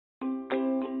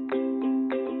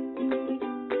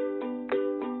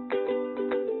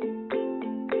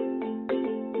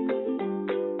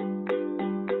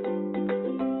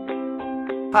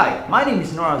Hi, my name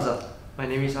is Noraza. My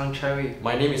name is Ang Cherry.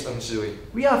 My name is Ng Shiwei.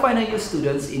 We are final year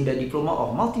students in the Diploma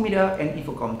of Multimedia and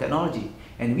Infocom Technology,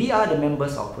 and we are the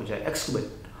members of Project Excubant.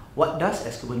 What does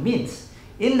Excubant means?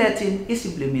 In Latin, it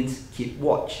simply means keep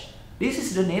watch. This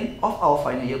is the name of our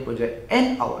final year project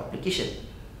and our application.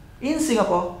 In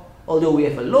Singapore, although we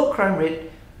have a low crime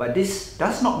rate, but this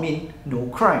does not mean no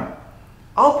crime.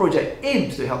 Our project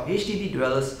aims to help HDB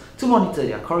dwellers to monitor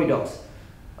their corridors,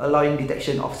 allowing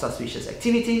detection of suspicious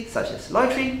activity such as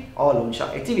loitering or loan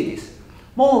shark activities.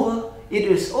 Moreover, it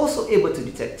is also able to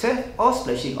detect theft or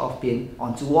splashing of paint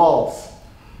onto walls.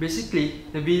 Basically,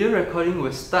 the video recording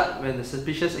will start when the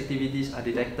suspicious activities are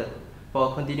detected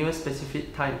for a continuous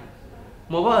specific time.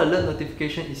 Mobile alert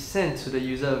notification is sent to the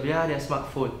user via their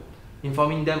smartphone,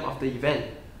 informing them of the event.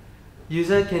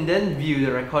 User can then view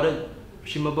the recorded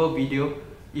streamable video.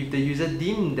 If the user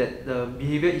deems that the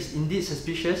behavior is indeed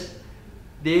suspicious,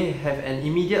 they have an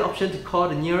immediate option to call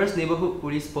the nearest neighborhood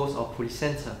police post or police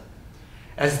center.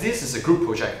 As this is a group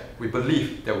project, we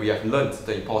believe that we have learned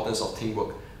the importance of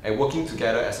teamwork and working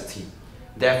together as a team.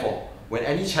 Therefore, when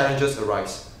any challenges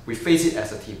arise, we face it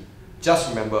as a team. Just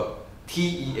remember,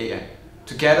 TEAM.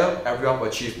 Together, everyone will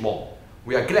achieve more.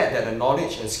 We are glad that the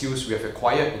knowledge and skills we have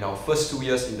acquired in our first 2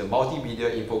 years in the Multimedia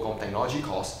Infocom Technology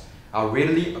course are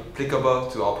readily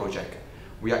applicable to our project.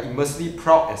 We are immensely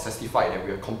proud and satisfied that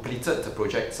we have completed the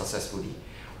project successfully.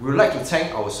 We would like to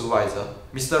thank our supervisor,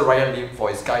 Mr. Ryan Lim, for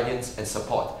his guidance and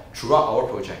support throughout our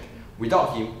project.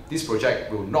 Without him, this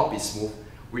project will not be smooth.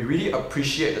 We really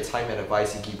appreciate the time and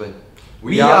advice he given.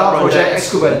 We are Project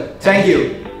Excubant. Thank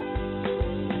you.